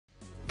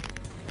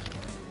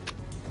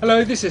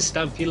Hello, this is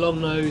Stampy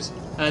Longnose,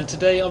 and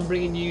today I'm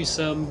bringing you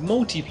some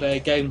multiplayer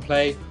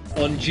gameplay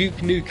on Duke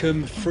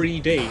Nukem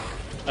 3D.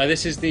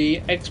 This is the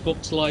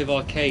Xbox Live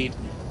Arcade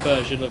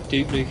version of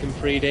Duke Nukem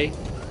 3D,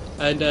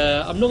 and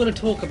I'm not going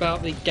to talk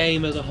about the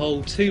game as a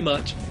whole too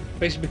much,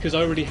 basically because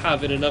I already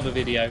have in another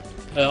video.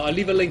 I'll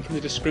leave a link in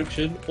the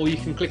description, or you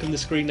can click on the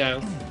screen now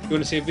if you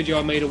want to see a video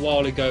I made a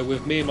while ago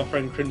with me and my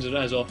friend Crimson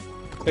Azoff,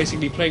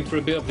 basically playing for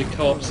a bit of the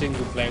co-op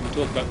single player and we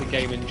talk about the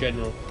game in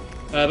general.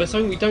 But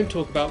something we don't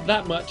talk about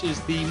that much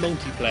is the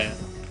multiplayer,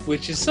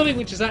 which is something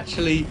which is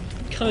actually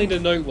kind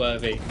of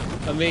noteworthy.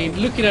 I mean,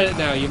 looking at it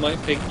now, you might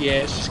think,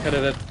 yeah, it's just kind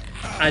of an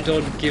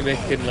add-on gimmick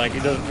and like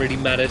it doesn't really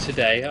matter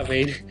today. I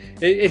mean,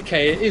 it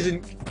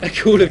isn't a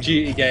Call of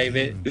Duty game,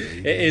 it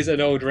is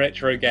an old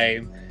retro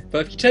game.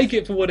 But if you take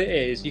it for what it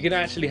is, you can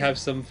actually have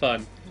some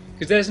fun.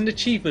 Because there's an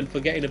achievement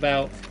for getting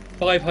about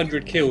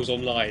 500 kills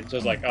online. So I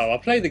was like, oh, I'll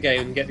play the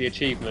game and get the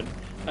achievement.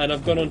 And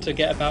I've gone on to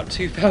get about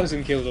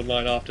 2,000 kills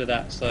online after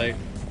that, so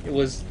it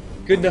was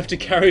good enough to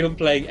carry on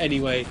playing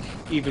anyway,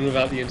 even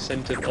without the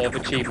incentive of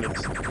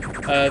achievements.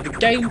 The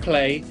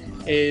gameplay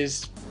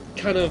is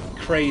kind of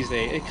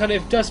crazy. It kind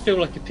of does feel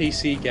like a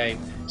PC game,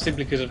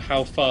 simply because of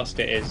how fast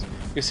it is.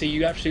 You see,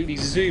 you absolutely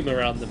zoom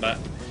around the map,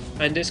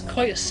 and it's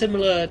quite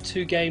similar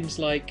to games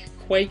like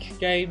Quake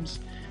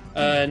games,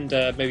 and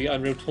maybe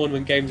Unreal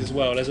Tournament games as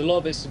well. There's a lot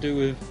of it's to do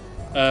with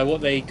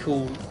what they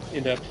call,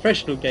 in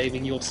professional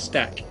gaming, your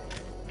stack,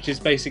 which is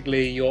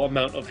basically your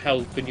amount of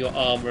health and your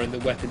armour and the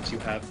weapons you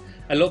have.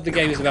 A lot of the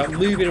game is about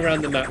moving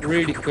around the map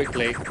really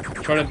quickly,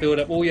 trying to build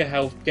up all your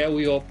health, get all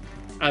your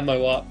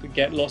ammo up,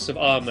 get lots of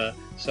armour,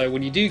 so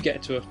when you do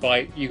get to a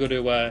fight, you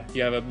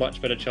have a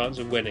much better chance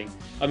of winning.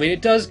 I mean,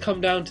 it does come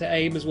down to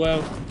aim as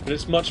well, but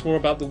it's much more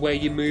about the way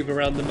you move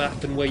around the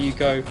map and where you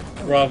go,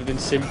 rather than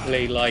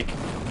simply like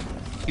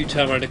you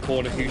turn around a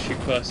corner, who shoot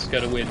first is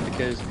going to win,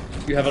 because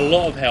you have a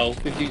lot of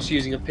health. If you're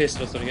using a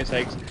pistol or something, it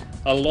takes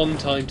a long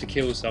time to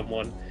kill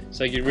someone,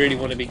 so you really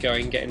want to be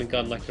getting a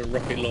gun like a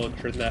rocket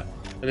launcher and that.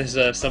 And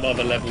there's some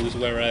other levels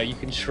where you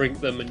can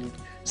shrink them and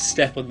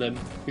step on them,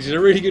 which is a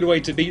really good way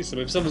to beat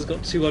someone. If someone's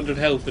got 200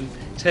 health and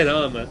 10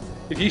 armour,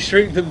 if you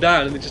shrink them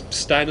down and they just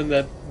stand on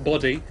their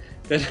body,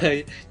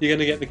 then you're going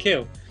to get the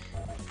kill.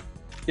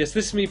 Yes,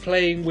 this is me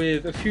playing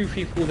with a few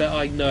people that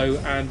I know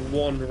and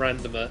one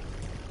randomer.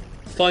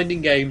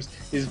 Finding games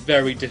is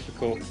very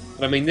difficult.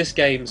 And I mean, this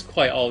game's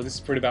quite old. This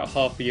is probably about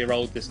half a year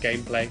old, this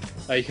gameplay.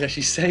 You can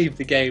actually save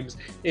the games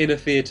in a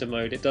theatre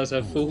mode. It does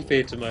have full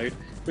theatre mode,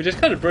 which is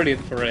kind of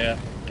brilliant for a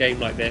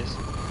game like this.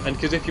 And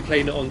because if you're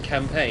playing it on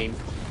campaign,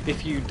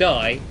 if you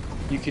die,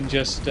 you can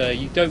just,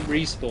 you don't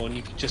respawn,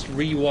 you can just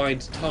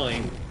rewind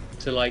time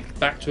to like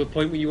back to a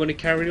point where you want to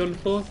carry on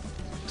for.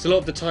 Because a lot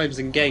of the times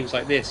in games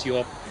like this,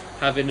 you're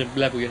having a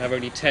level, you have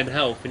only 10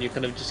 health and you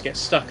kind of just get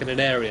stuck in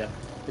an area.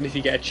 And if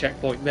you get a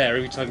checkpoint there,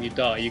 every time you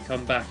die, you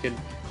come back and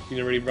you're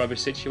in a really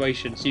rubbish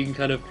situation. So you can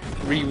kind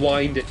of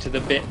rewind it to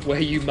the bit where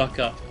you muck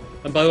up.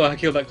 And by the way, I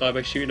killed that guy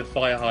by shooting a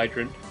fire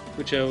hydrant,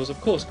 which was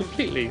of course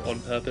completely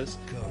on purpose.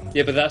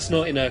 Yeah, but that's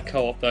not in a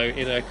co-op though.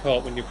 In a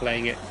co-op, when you're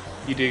playing it,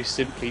 you do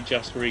simply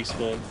just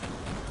respawn.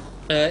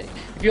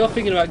 If you are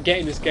thinking about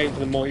getting this game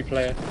for the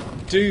multiplayer,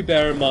 do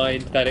bear in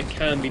mind that it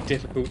can be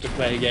difficult to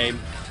play a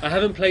game. I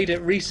haven't played it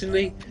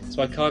recently,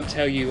 so I can't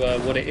tell you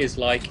what it is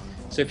like.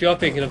 So if you are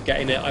thinking of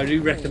getting it, I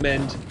do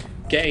recommend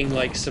getting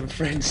like some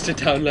friends to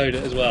download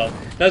it as well.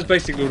 That's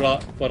basically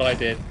what I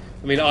did.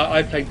 I mean,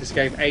 I played this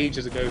game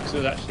ages ago because it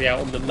was actually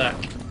out on the Mac.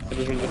 It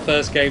was one of the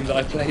first games that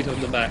I played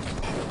on the Mac.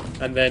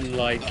 And then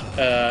like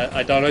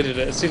I downloaded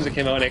it as soon as it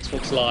came out on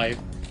Xbox Live,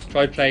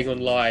 tried playing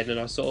online, and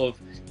I was sort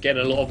of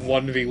getting a lot of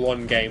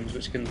 1v1 games,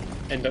 which can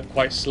end up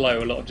quite slow,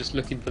 a lot of just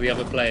looking for the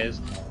other players.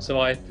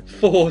 So I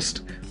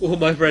forced all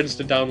my friends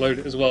to download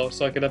it as well,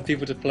 so I could have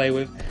people to play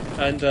with.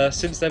 And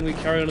since then we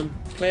carry on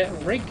and play it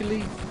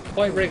regularly,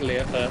 quite regularly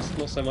at first,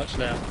 not so much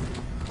now.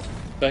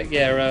 But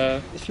yeah,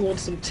 if you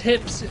want some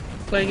tips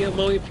playing it on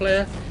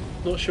multiplayer,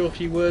 not sure if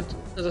you would,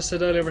 as I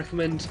said earlier, I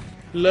recommend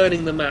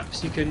learning the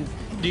maps. You can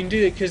do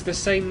it because the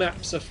same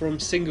maps are from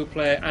single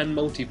player and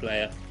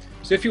multiplayer.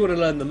 So if you want to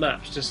learn the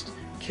maps, just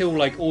kill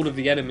like all of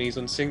the enemies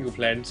on single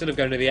player. Instead of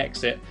going to the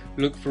exit,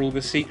 look for all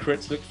the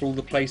secrets, look for all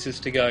the places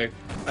to go.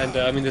 And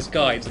I mean, there's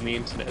guides on the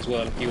internet as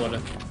well if you want to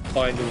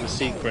find all the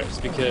secrets,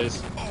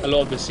 because a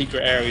lot of the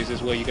secret areas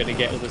is where you're going to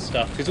get all the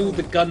stuff. Because all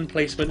the gun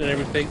placement and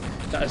everything,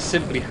 that is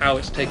simply how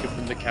it's taken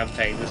from the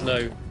campaign. There's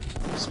no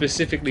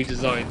specifically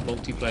designed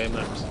multiplayer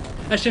maps.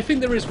 Actually, I think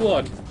there is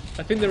one.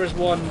 I think there is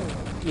one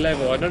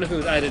level. I don't know if it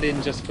was added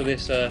in just for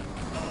this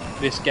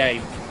this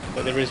game,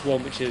 but there is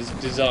one which is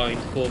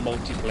designed for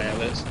multiplayer.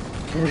 That's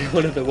probably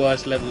one of the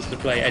worst levels to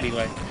play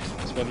anyway.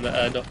 It's one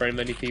that not very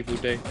many people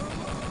do.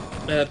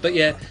 But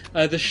yeah,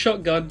 the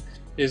shotgun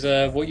is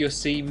what you'll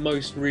see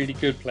most really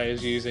good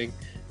players using.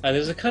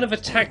 There's a kind of a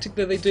tactic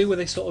that they do where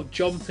they sort of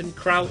jump and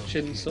crouch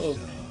and sort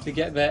of to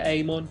get their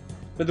aim on.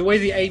 But the way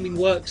the aiming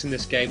works in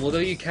this game, although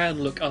you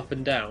can look up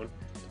and down,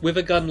 with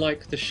a gun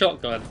like the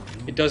shotgun,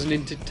 it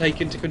doesn't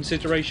take into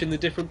consideration the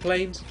different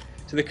planes.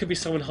 so there could be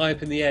someone high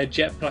up in the air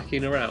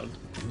jetpacking around.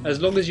 As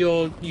long as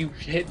you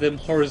hit them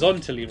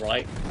horizontally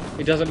right,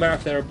 it doesn't matter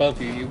if they're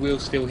above you, you will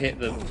still hit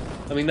them.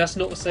 I mean, that's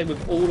not the same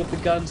with all of the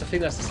guns. I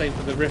think that's the same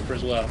for the Ripper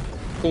as well.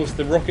 Of course,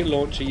 the rocket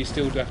launcher, you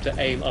still do have to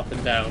aim up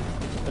and down.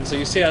 And so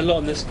you see a lot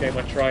in this game,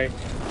 I try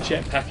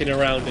jetpacking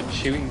around and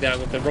shooting down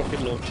with the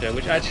rocket launcher,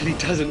 which actually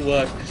doesn't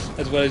work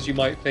as well as you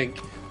might think.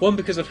 One,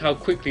 because of how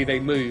quickly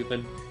they move,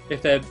 and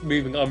if they're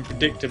moving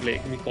unpredictably,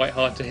 it can be quite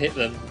hard to hit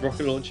them.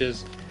 Rocket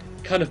launchers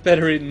kind of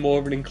better in more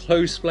of an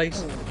enclosed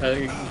space.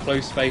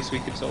 Enclosed space, we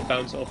can sort of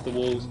bounce it off the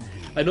walls.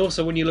 And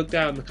also, when you look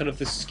down, the kind of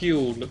the skew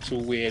looks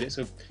all weird. It's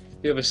a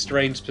bit of a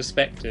strange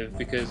perspective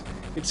because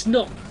it's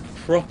not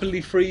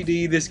properly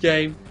 3D, this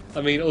game.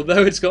 I mean,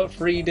 although it's got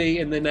 3D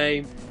in the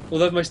name,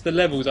 although most of the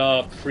levels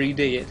are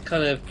 3D,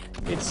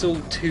 it's all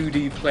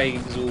 2D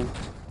planes, all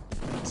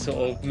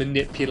sort of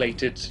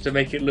manipulated to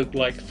make it look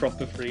like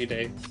proper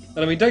 3D. And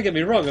I mean, don't get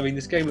me wrong, I mean,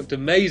 this game looked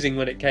amazing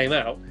when it came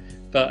out,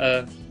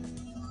 but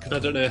I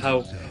don't know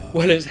how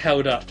well it's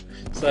held up.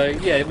 So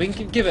yeah, I mean,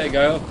 give it a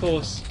go. Of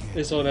course,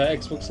 it's on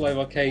Xbox Live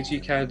Arcade, you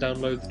can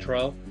download the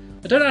trial.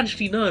 I don't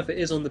actually know if it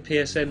is on the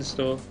PSN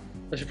store.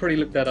 I should probably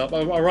look that up.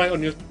 I'll write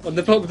on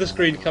the bottom of the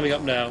screen coming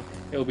up now,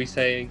 it will be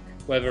saying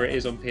whether it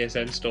is on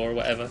PSN store or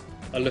whatever.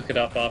 I'll look it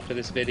up after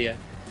this video.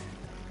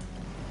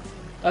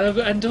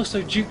 And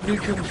also Duke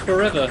Nukem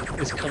Forever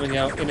is coming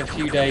out in a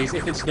few days,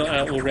 if it's not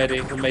out already.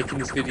 I'm making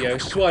this video,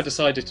 which is why I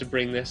decided to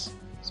bring this.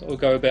 So we'll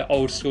go a bit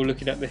old school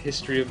looking at the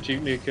history of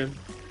Duke Nukem.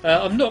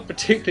 I'm not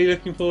particularly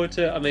looking forward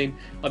to it. I mean,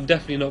 I'm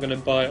definitely not going to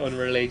buy it on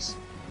release.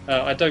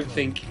 I don't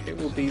think it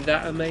will be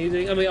that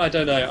amazing. I mean, I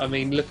don't know. I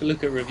mean,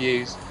 look at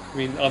reviews. I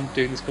mean, I'm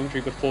doing this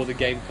commentary before the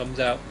game comes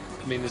out.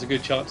 I mean, there's a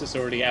good chance it's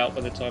already out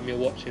by the time you're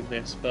watching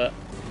this, but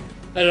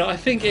I don't know. I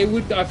think I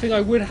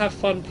would have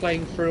fun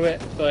playing through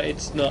it, but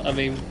it's not. I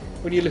mean,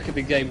 when you look at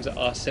the games that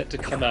are set to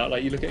come out,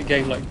 like you look at a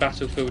game like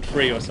Battlefield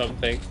 3 or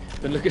something,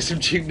 then look at some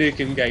Duke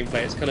Nukem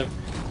gameplay. It's kind of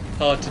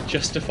hard to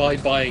justify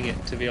buying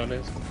it, to be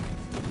honest.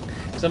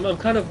 So I'm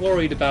kind of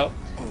worried about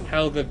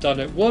how they've done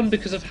it. One,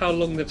 because of how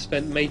long they've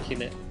spent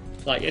making it.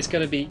 Like, it's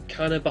going to be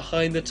kind of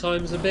behind the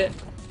times a bit,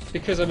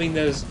 because I mean,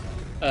 there's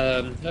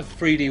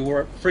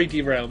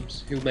 3D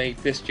Realms, who made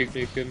this Duke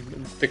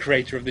Nukem, the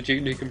creator of the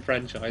Duke Nukem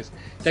franchise.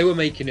 They were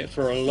making it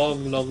for a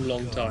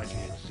long time,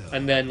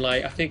 and then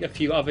like I think a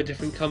few other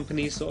different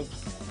companies sort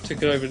of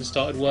took it over and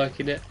started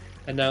working it,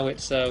 and now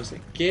it's was it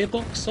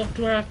Gearbox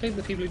Software, I think,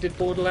 the people who did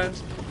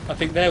Borderlands. I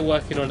think they're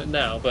working on it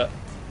now, but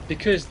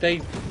because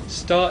they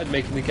started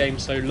making the game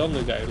so long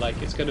ago,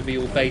 like it's going to be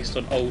all based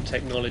on old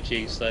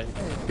technology, so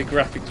the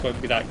graphics won't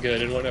be that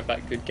good and won't have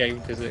that good game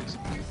physics.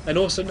 And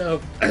also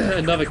now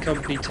another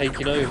company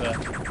taking over.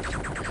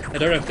 I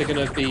don't know if they're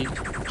going to be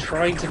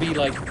trying to be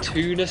like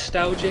too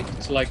nostalgic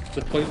to like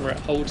the point where it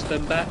holds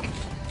them back.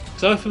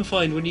 Because I often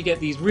find when you get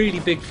these really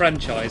big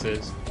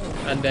franchises,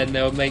 and then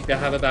they'll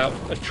have about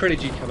a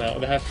trilogy come out, or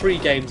they'll have 3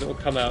 games that will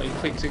come out in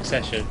quick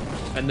succession,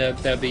 and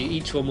there'll be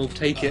each one will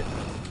take it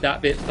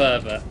that bit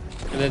further,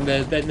 and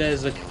then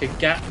there's like a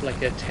gap,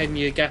 like a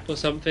 10-year gap or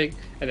something,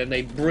 and then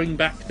they bring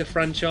back the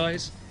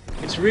franchise.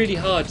 It's really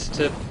hard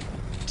to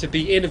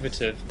be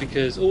innovative,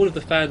 because all of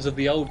the fans of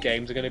the old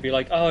games are going to be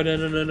like, oh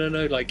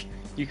no, like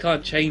you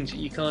can't change it,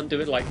 you can't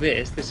do it like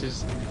this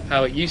is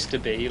how it used to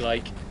be,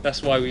 like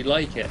that's why we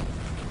like it.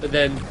 But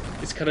then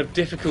it's kind of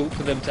difficult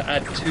for them to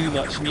add too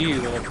much new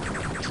or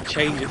to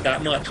change it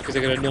that much, because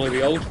they're going to annoy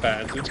the old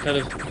fans, which kind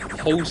of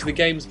holds the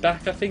games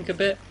back, I think, a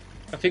bit.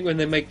 I think when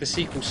they make the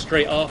sequel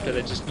straight after,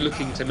 they're just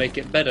looking to make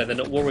it better. They're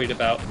not worried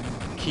about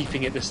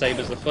keeping it the same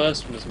as the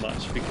first one as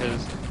much,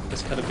 because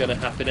it's kind of going to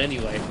happen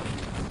anyway.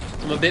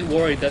 So I'm a bit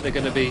worried that they're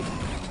going to be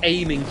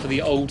aiming for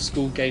the old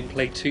school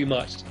gameplay too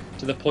much,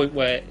 to the point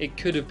where it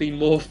could have been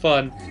more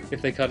fun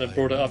if they kind of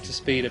brought it up to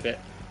speed a bit.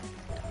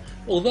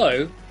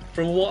 Although,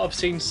 from what I've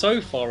seen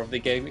so far of the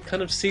game, it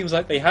kind of seems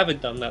like they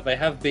haven't done that. They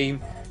have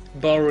been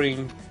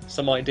borrowing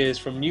some ideas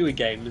from newer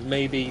games,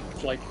 maybe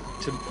like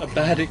to a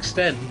bad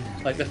extent,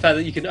 like the fact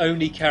that you can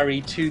only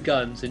carry 2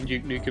 guns in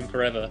Duke Nukem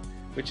Forever,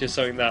 which is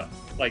something that,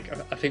 like,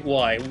 I think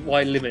why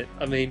limit?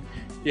 I mean,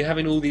 you're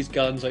having all these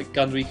guns, like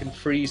guns where you can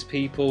freeze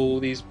people,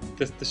 the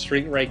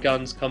shrink ray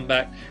guns come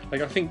back.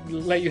 Like, I think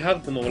let you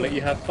have them all, let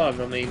you have fun.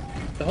 I mean,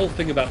 the whole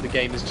thing about the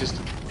game is just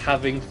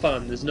having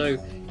fun. There's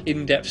no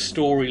in-depth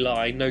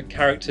storyline, no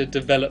character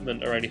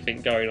development or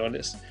anything going on.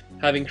 It's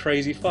having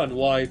crazy fun.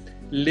 Why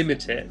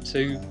limit it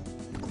to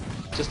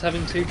just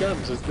having 2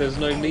 guns? There's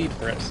no need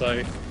for it,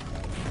 so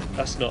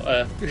that's not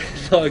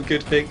a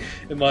good thing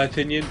in my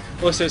opinion.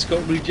 Also, it's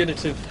got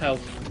regenerative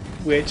health,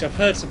 which I've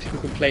heard some people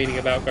complaining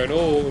about, going,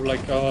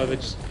 they're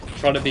just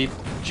trying to be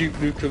Duke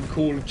Nukem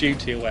Call of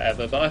Duty or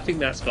whatever, but I think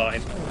that's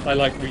fine. I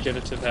like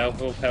regenerative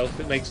health,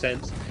 it makes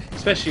sense,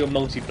 especially on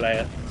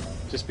multiplayer,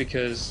 just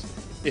because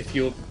if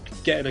you're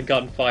getting a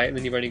gunfight and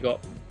then you've only got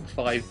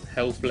 5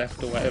 health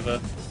left or whatever,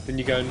 then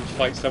you go and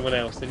fight someone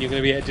else, then you're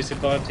going to be at a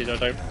disadvantage. I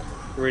don't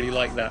really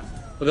like that.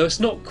 Although it's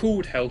not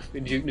called health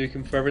in Duke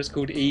Nukem Forever, it's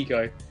called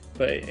ego,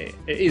 but it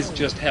is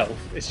just health.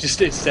 It's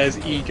just, it says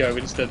ego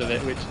instead of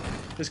it, which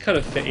is kind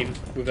of fitting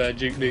with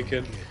Duke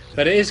Nukem.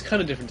 But it is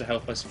kind of different to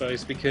health, I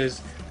suppose,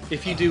 because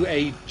if you do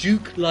a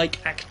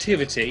Duke-like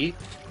activity,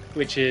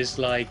 which is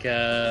like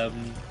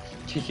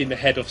kicking the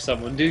head off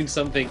someone, doing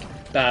something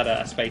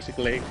badass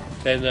basically,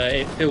 then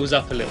it fills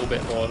up a little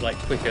bit more, like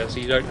quicker, so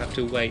you don't have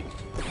to wait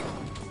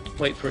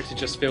for it to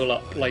just fill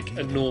up like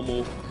a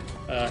normal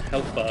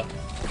health bar.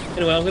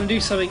 Anyway, I'm going to do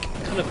something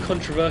kind of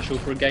controversial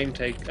for a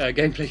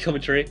gameplay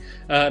commentary,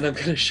 and I'm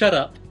going to shut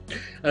up,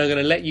 and I'm going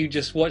to let you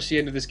just watch the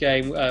end of this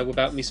game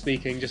without me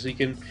speaking, just so you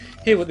can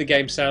hear what the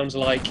game sounds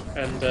like,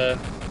 and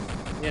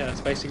yeah,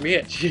 that's basically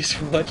it. Cheers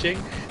for watching,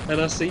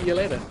 and I'll see you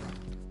later.